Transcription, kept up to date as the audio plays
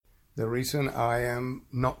The reason I am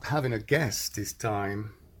not having a guest this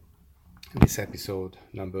time, in this episode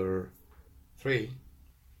number 3,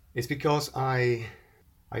 is because I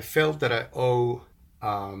felt that I owe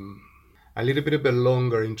a little bit of a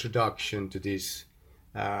longer introduction to this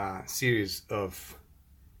series of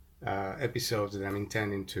episodes that I'm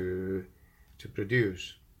intending to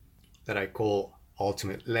produce, that I call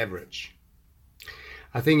Ultimate Leverage.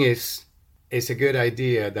 I think it's a good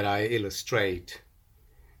idea that I illustrate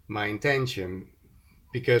my intention,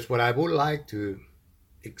 because what I would like to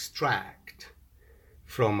extract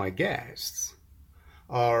from my guests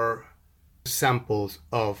are samples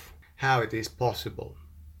of how it is possible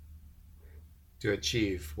to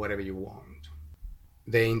achieve whatever you want.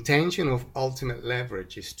 The intention of Ultimate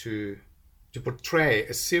Leverage is to portray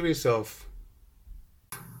a series of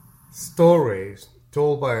stories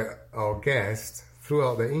told by our guests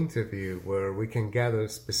throughout the interview, where we can gather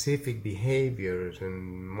specific behaviors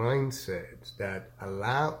and mindsets that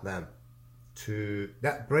allow them to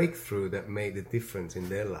that breakthrough that made the difference in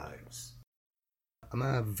their lives. I'm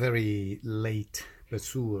a very late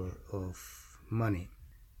pursuer of money,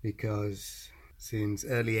 because since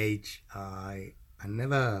early age I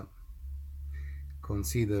never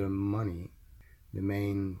consider money the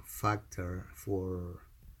main factor for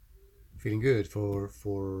feeling good, for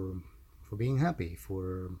being happy,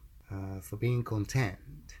 for being content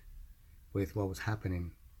with what was happening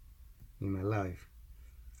in my life.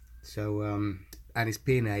 So and it's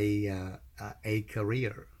been a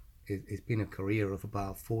career. It's been a career of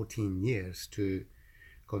about 14 years to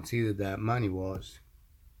consider that money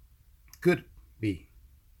could be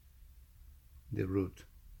the route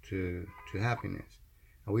to happiness.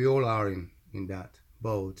 And we all are in that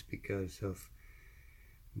boat because of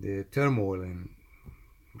the turmoil and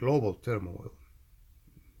global turmoil,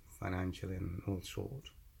 financial and all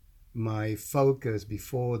sorts. My focus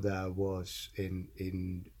before that was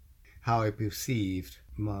in how I perceived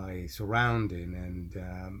my surrounding and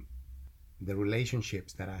the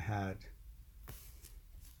relationships that I had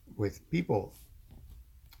with people,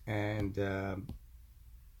 and the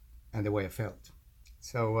way I felt.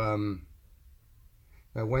 So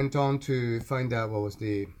I went on to find out what was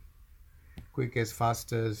the quickest,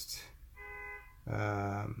 fastest,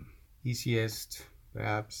 easiest,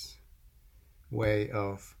 perhaps, way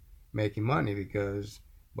of making money, because,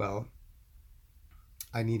 well,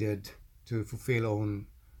 I needed to fulfill on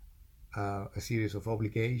a series of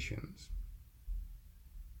obligations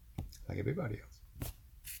like everybody else.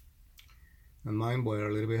 And mine were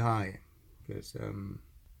a little bit high because,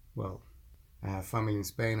 well, I have family in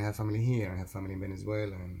Spain, I have family here, I have family in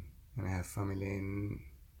Venezuela, and I have family in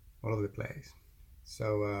all over the place.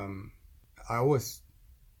 So I always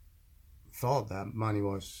thought that money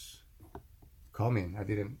was coming.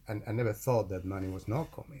 I never thought that money was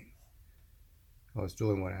not coming. I was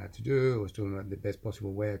doing what I had to do. I was doing it the best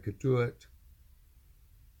possible way I could do it.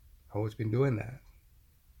 I've always been doing that.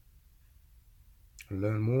 I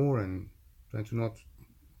learn more and trying to not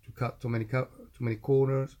to cut too many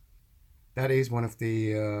corners. That is one of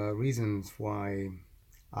the reasons why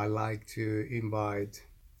I like to invite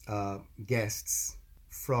guests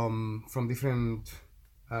from different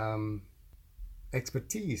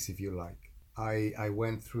expertise, if you like. I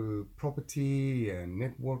went through property and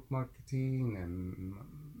network marketing and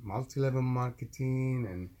multi-level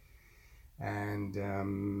marketing and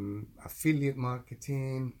affiliate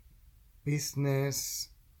marketing, business,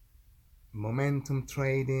 momentum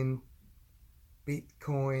trading,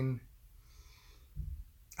 Bitcoin.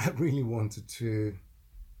 I really wanted to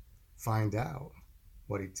find out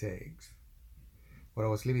what it takes. What I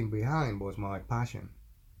was leaving behind was my passion.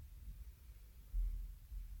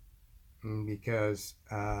 Because,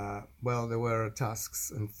 well, there were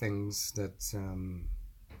tasks and things that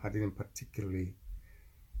I didn't particularly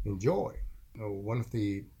enjoy. One of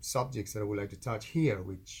the subjects that I would like to touch here,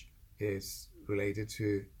 which is related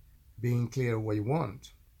to being clear of what you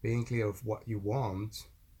want. Being clear of what you want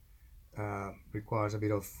requires a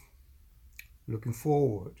bit of looking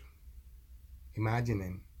forward,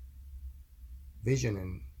 imagining,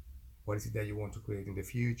 visioning what is it that you want to create in the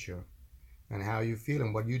future, and how you feel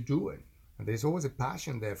and what you're doing. And there's always a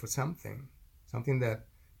passion there for something that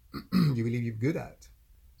you believe you're good at.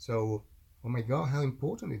 So, oh my God, how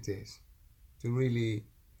important it is to really,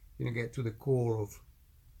 get to the core of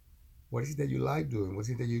what is it that you like doing, what is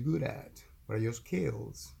it that you're good at, what are your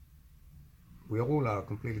skills. We all are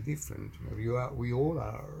completely different. We all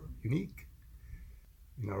are unique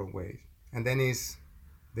in our own ways. And then is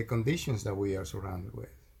the conditions that we are surrounded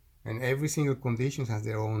with. And every single condition has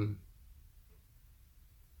their own.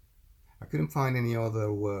 I couldn't find any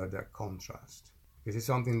other word that contrast. This is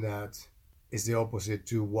something that is the opposite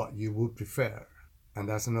to what you would prefer. And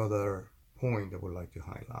that's another point I would like to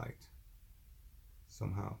highlight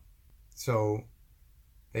somehow. So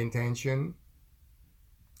the intention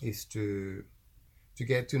is to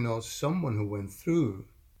get to know someone who went through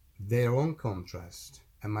their own contrast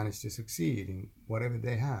and managed to succeed in whatever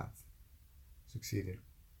they have succeeded.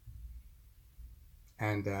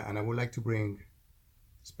 And I would like to bring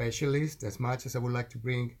specialists as much as I would like to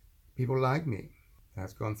bring people like me that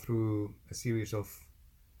has gone through a series of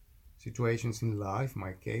situations in life.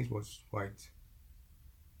 My case was quite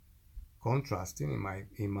contrasting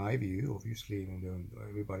in my view, obviously, even though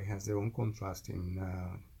everybody has their own contrasting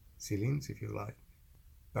ceilings, if you like.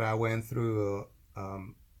 But I went through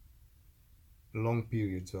long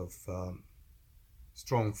periods of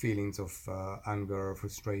strong feelings of anger,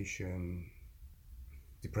 frustration,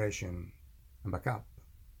 depression, and back up.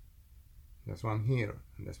 That's why I'm here,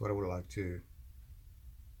 and that's what I would like to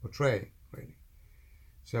portray, really.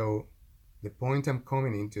 So the point I'm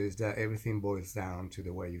coming into is that everything boils down to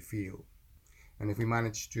the way you feel. And if we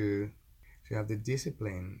manage to have the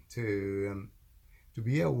discipline to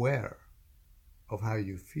be aware of how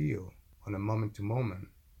you feel on a moment to moment,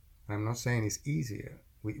 and I'm not saying it's easier.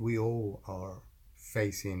 We all are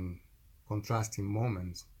facing contrasting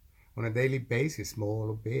moments on a daily basis, small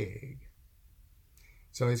or big.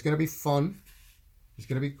 So it's going to be fun. It's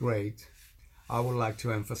going to be great. I would like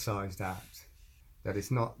to emphasize that there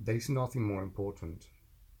is nothing more important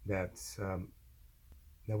that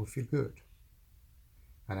will feel good.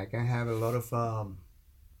 And I can have a lot of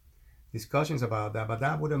discussions about that, but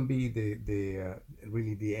that wouldn't be the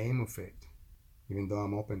really the aim of it, even though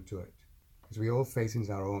I'm open to it, because we all facing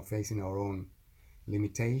our own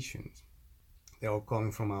limitations. They're all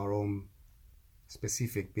coming from our own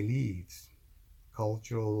specific beliefs,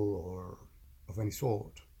 cultural or of any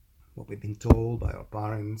sort, what we've been told by our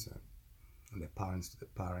parents and their parents to their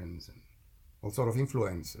parents, and all sort of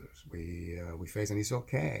influencers we face, and it's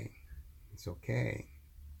okay. It's okay.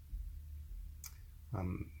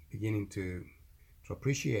 I'm beginning to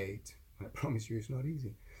appreciate, and I promise you it's not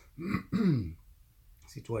easy,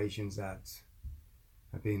 situations that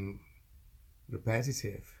have been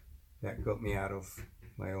repetitive, that got me out of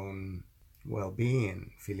my own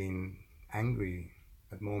well-being, feeling angry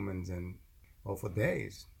at moments or for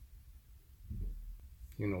days.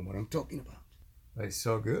 You know what I'm talking about. But it's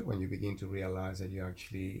so good when you begin to realize that you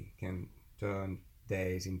actually can turn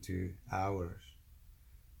days into hours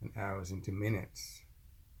and hours into minutes,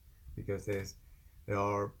 because there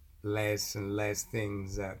are less and less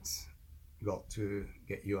things that got to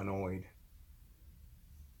get you annoyed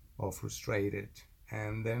or frustrated,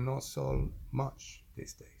 and they're not so much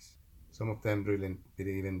these days. Some of them really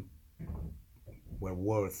didn't even were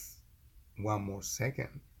worth one more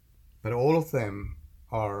second, but all of them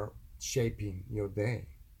are shaping your day.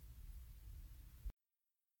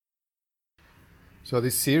 So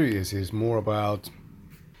this series is more about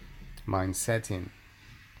mind setting,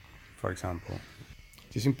 for example.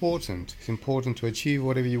 It's important. It's important to achieve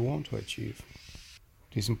whatever you want to achieve.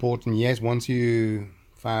 It's important, yes, once you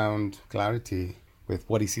found clarity with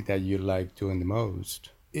what is it that you like doing the most,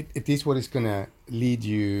 it is what is going to lead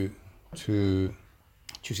you to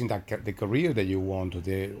choosing the career that you want, or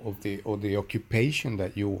the occupation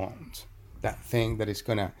that you want, that thing that is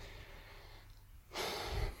going to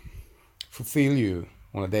fulfill you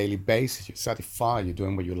on a daily basis. You're satisfied, you're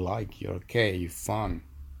doing what you like, you're okay, you're fun,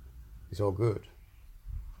 it's all good.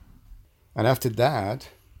 And after that,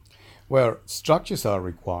 well, structures are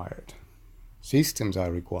required, systems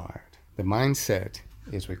are required, the mindset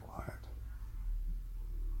is required.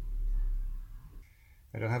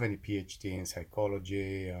 I don't have any PhD in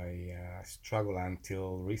psychology. I struggled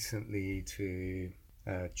until recently to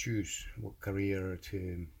choose what career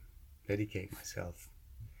to dedicate myself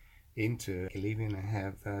into, living and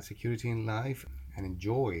have security in life and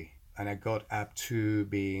enjoy. And I got up to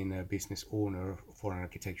being a business owner for an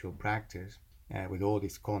architectural practice with all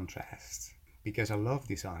these contrasts, because I love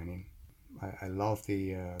designing. I love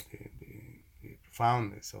the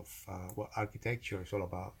profoundness of what architecture is all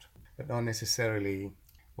about, but not necessarily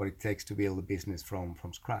what it takes to build a business from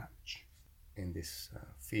scratch in this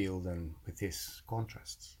field and with these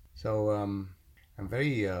contrasts. So I'm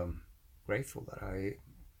very grateful that I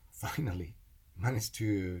finally managed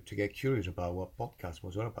to get curious about what podcast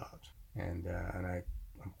was all about, and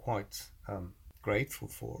I'm quite grateful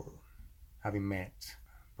for having met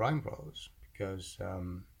Brian Bros, because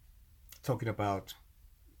talking about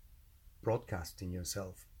broadcasting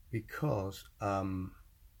yourself, because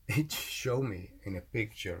it showed me in a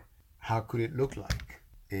picture how could it look like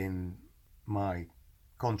in my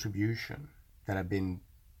contribution that I've been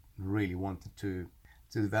really wanted to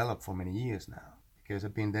develop for many years now, because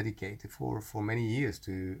I've been dedicated for many years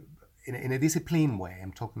to, in a disciplined way.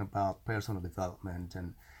 I'm talking about personal development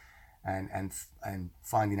and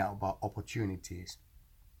finding out about opportunities.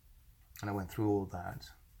 And I went through all that,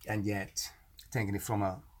 and yet taking it from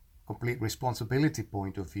a complete responsibility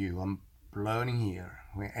point of view, I'm learning here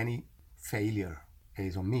where any failure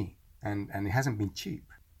is on me, and it hasn't been cheap.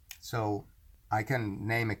 So I can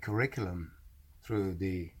name a curriculum through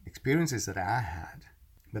the experiences that I had,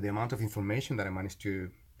 but the amount of information that I managed to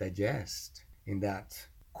digest in that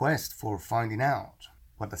quest for finding out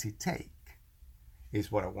what does it take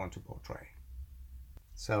is what I want to portray.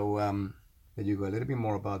 So there you go, a little bit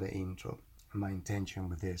more about the intro and my intention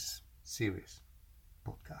with this series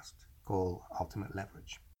podcast called Ultimate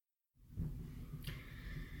Leverage.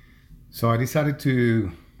 So I decided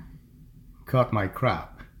to cut my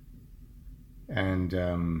crap and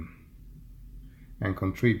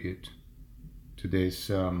contribute to this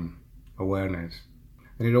awareness.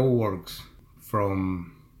 And it all works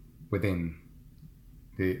from within.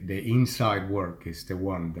 The inside work is the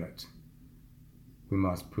one that we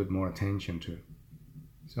must put more attention to.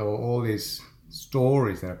 So all these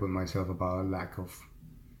stories that I put myself about lack of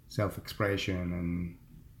self-expression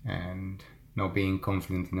and not being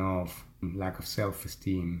confident enough, lack of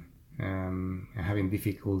self-esteem, and having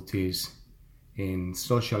difficulties in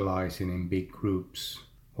socializing in big groups,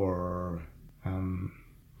 or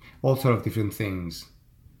all sort of different things.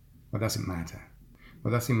 What doesn't matter?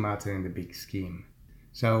 What doesn't matter in the big scheme?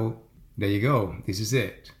 So there you go. This is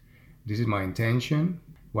it. This is my intention.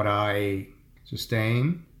 What I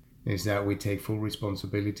sustain is that we take full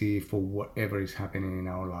responsibility for whatever is happening in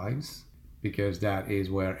our lives, because that is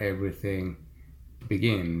where everything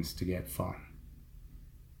begins to get fun.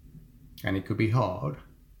 And it could be hard,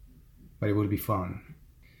 but it will be fun.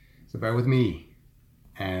 So bear with me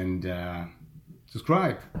and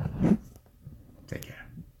subscribe.